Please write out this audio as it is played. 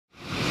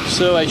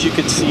So as you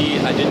can see,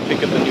 I did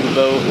pick up a new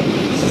boat.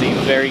 This is a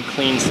very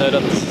clean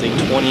setup. This is a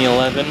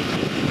 2011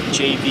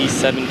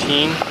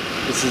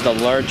 JV17. This is the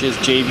largest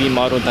JV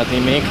model that they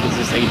make. This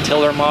is a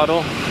tiller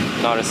model,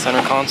 not a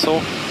center console.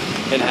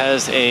 It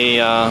has a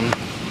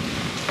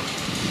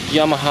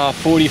Yamaha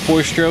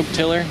 44-stroke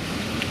tiller.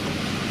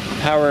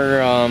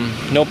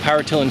 No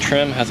power till and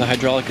trim. Has a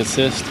hydraulic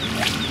assist.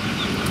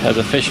 Has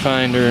a fish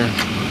finder.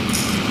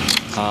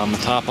 A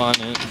top on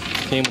it.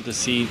 Came with the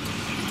seat.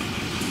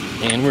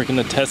 And we're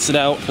going to test it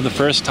out for the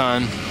first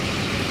time.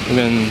 We're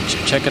going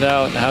to check it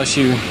out, how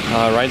she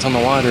rides on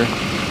the water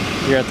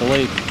here at the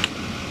lake.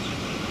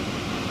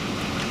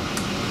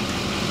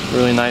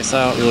 Really nice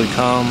out, really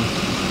calm.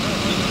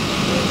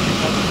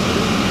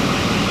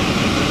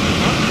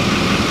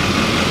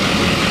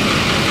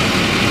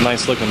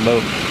 Nice looking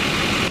boat.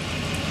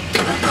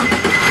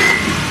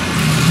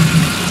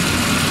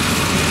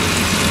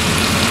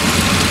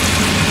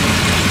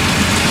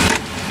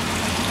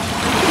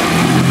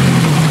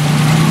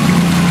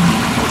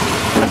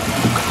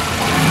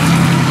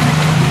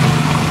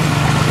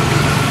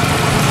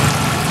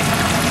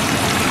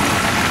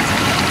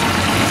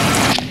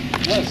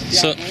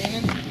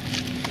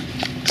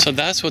 So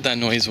that's what that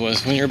noise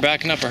was. When you were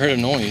backing up, I heard a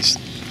noise.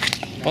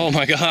 Oh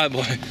my God,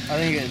 boy. I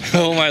think it's...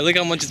 Oh my, look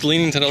how much it's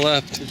leaning to the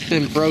left. It's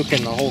been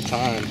broken the whole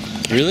time.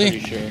 Really? I'm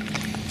pretty sure.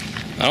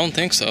 I don't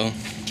think so.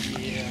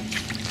 Yeah.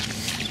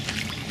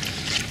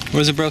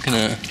 Where's it broken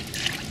at?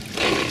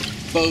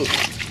 Boat.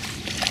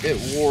 It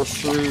wore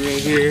through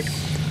right here.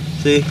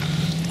 See?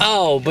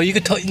 Oh, but you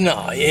could tell.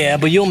 No, yeah,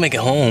 but you'll make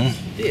it home.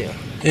 Yeah.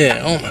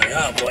 Yeah, oh my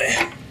God, boy.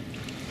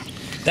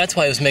 That's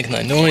why it was making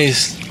that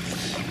noise.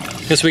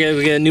 Guess we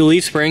gotta get new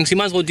leaf springs. You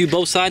might as well do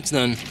both sides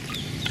then.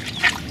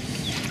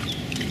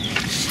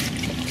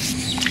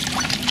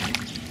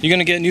 You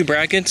gonna get new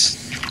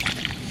brackets?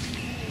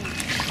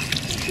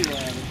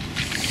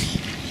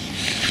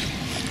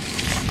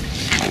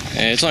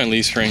 Yeah, it's only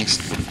leaf springs.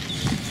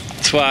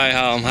 That's why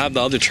I have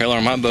the other trailer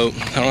on my boat.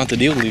 I don't have to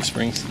deal with leaf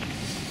springs.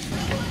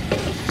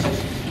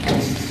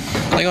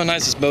 Look how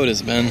nice this boat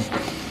is, Ben.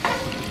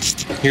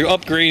 You're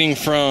upgrading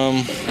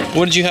from,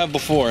 what did you have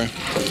before?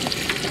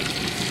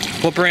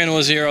 What brand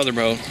was your other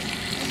boat?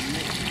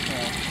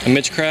 A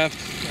Mitchcraft?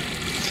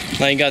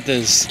 Now you got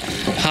this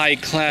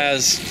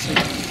high-class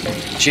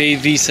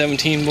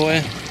JV17,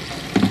 boy.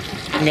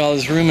 You got all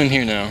this room in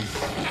here now.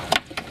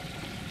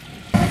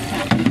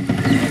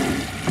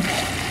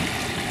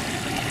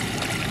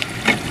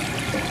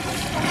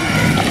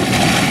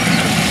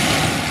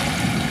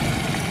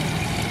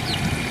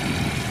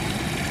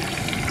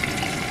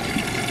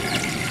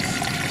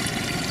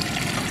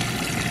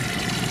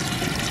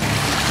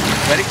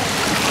 Ready?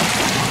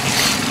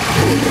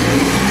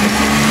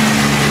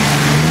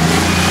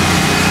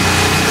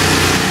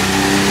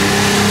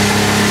 Wide open.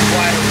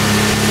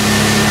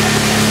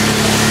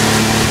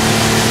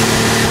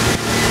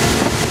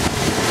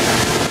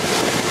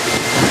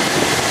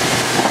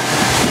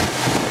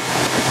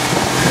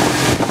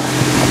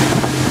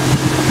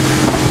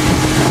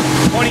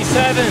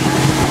 $27,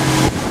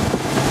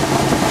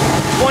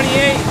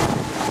 $28,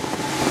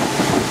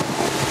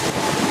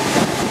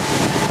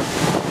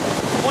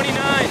 $29.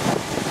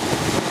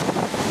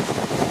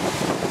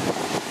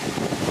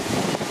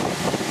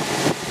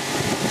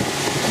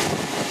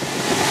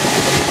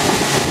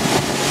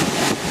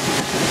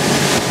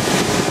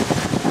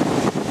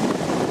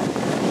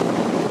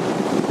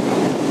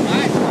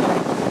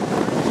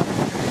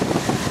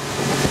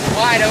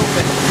 Wide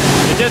open.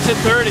 It just hit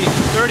 30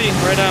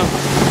 right now.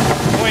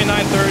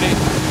 29.30.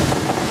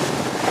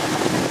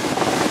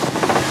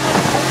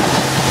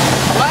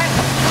 What?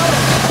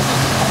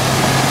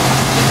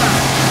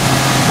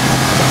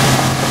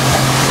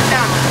 Sit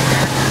down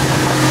there.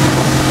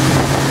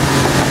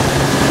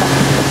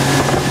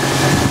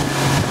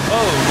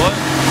 Oh, what?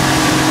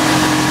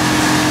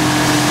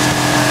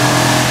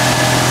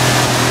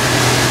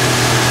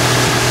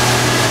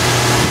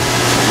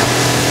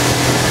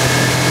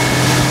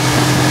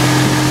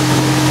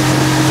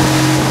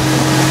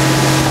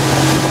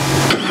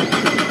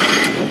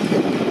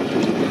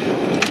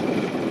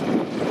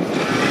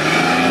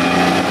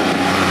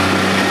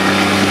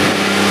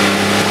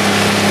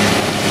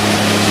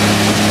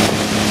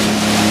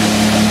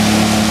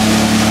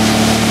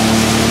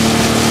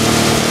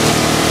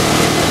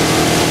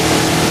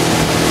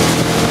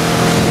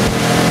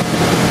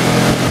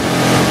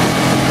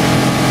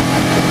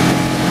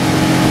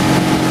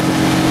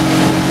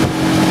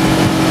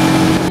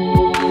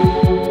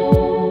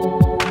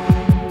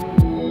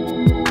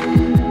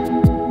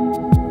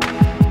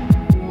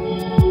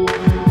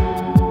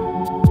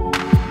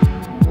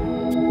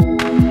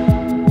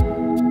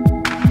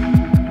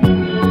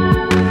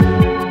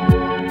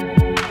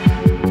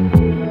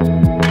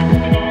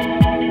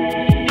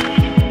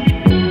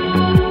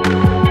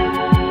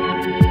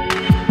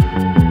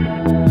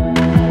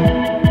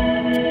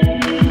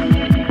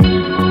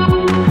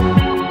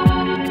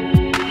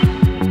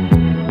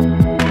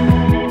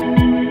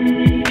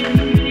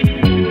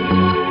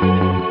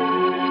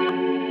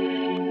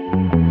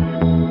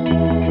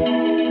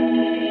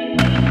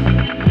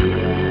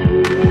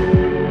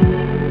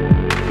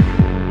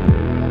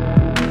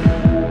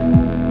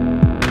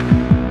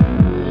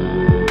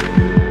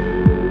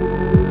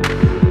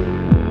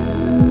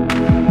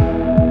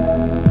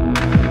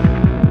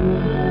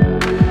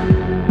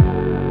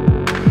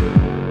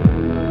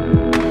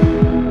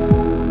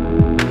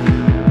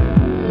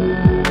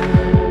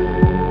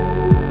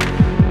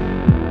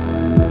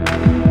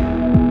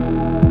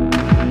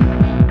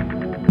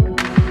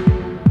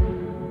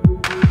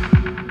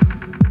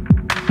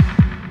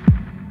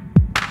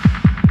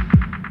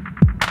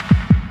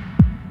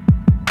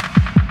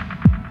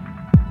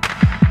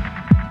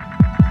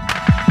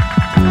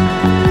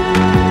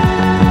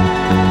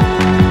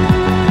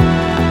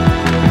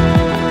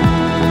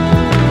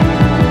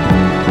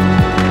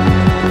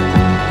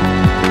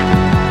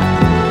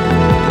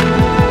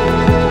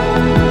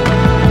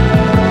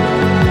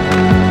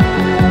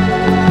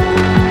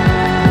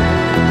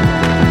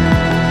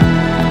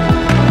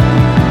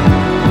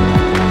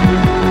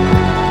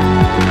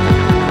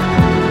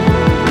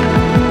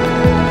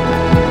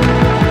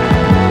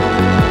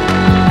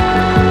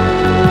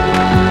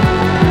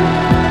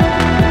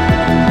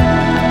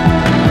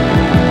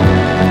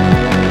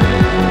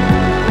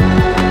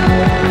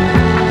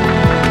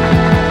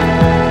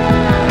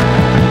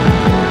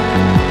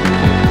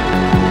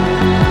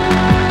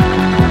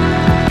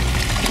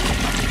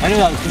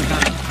 out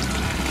sometimes.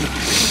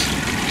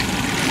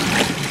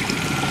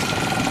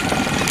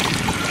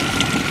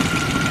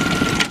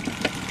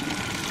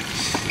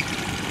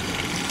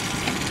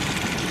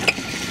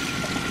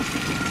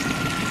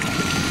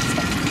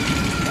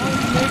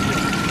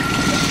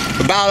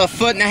 About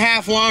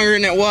 1.5 feet longer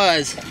than it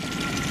was.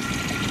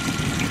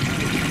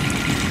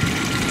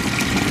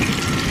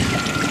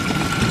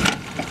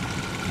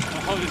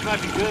 Oh, this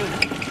might be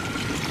good.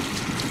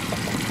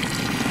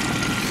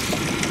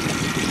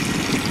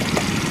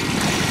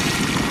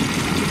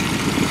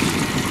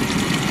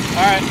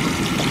 All right.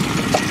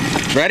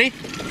 Ready?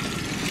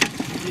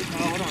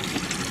 Hold on.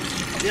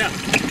 Yeah.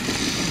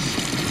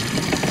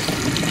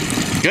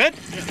 Good?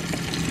 Yeah.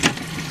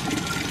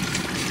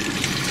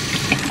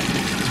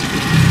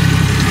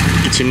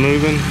 Get you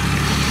moving.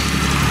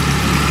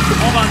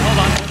 Hold on.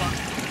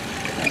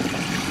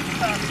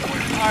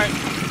 All right.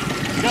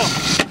 Go.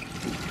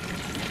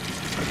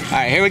 All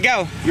right, here we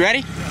go. You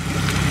ready?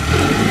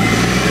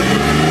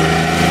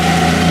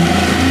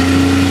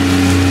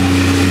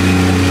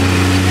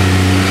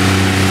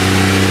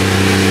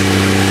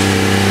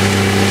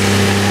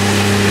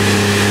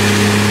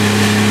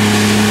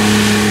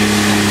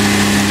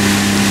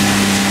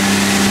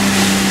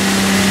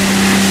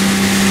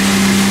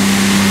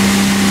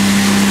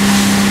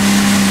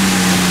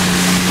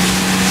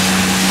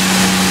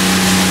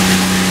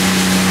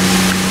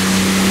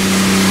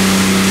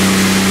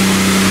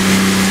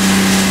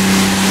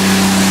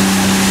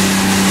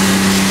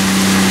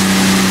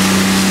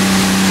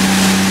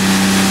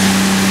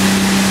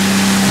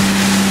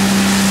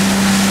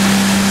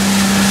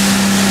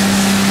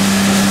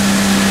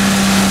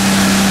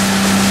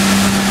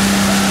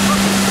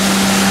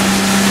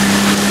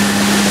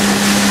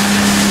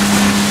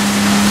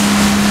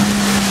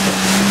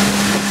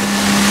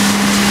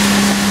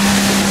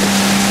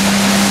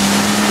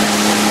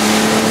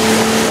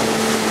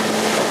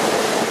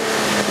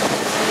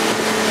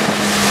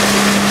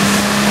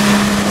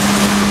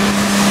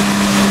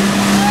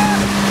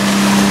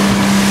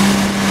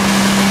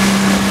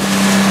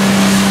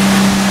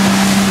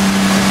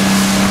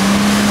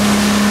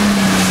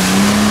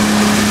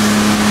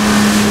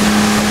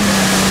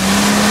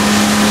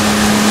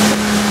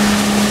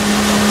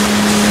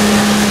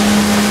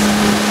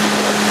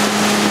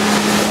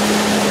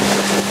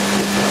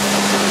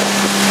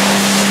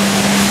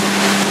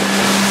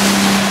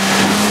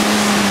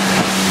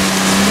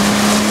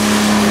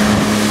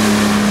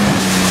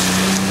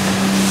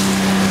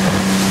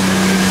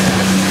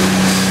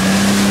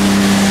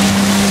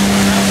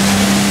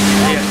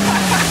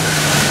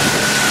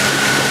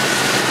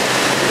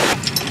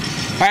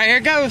 All right, here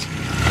it goes.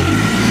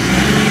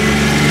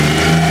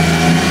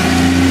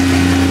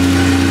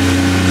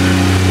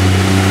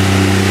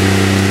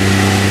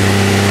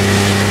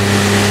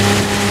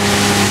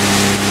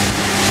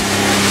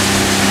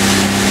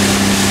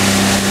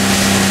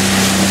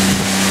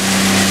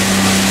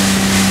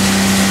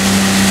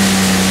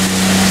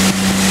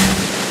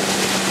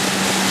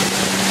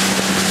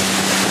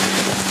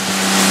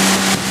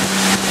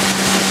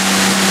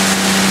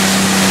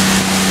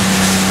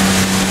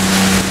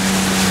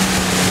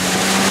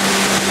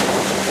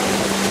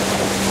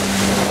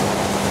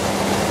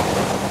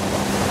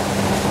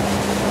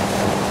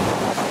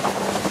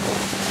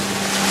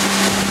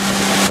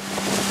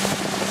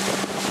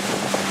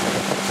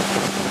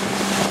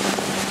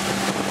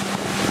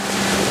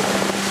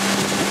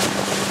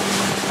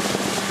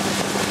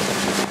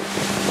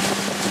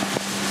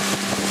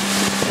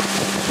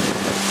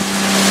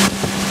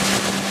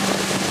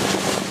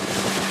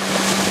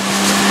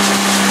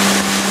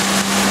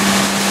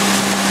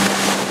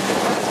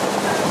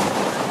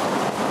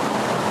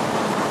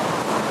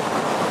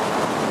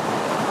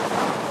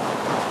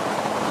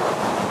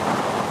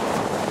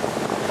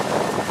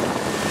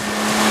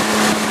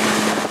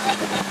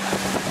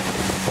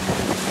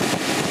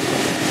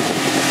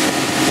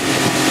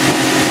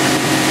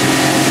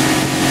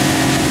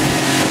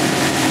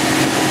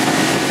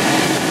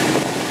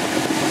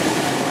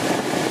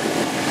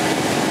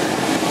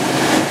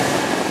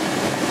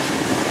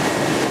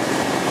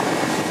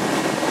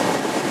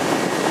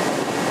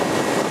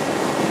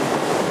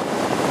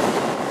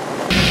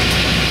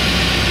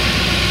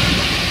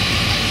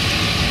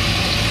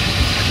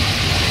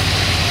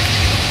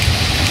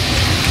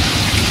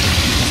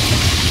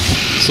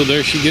 So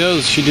there she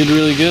goes. She did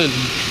really good.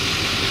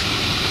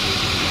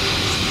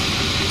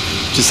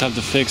 Just have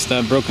to fix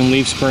that broken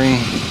leaf spring.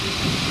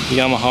 The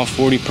Yamaha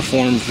 40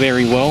 performed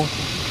very well.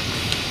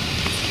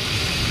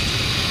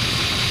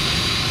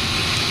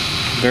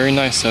 Very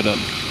nice setup.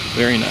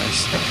 Very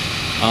nice.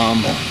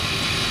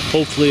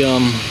 Hopefully,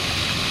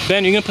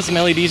 Ben, you gonna put some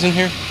LEDs in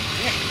here?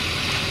 Yeah.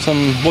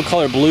 Some, what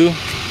color? Blue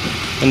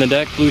in the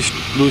deck? Blue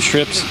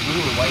strips? Blue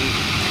or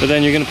white. But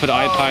then you're gonna put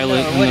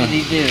iPilot No, what did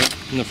he do?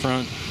 in the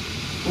front.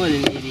 What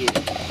an idiot.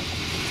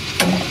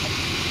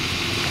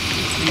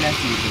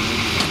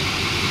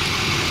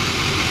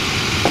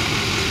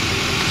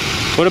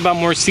 What about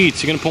more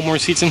seats? You gonna put more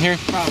seats in here?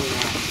 Probably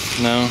not.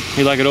 No?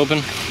 You like it open?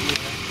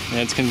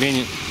 Yeah, it's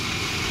convenient.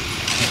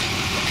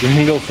 We're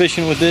gonna go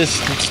fishing with this,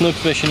 snook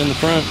fishing in the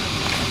front.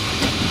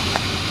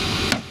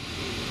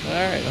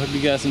 Alright, I hope you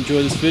guys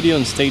enjoy this video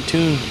and stay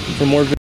tuned for more videos.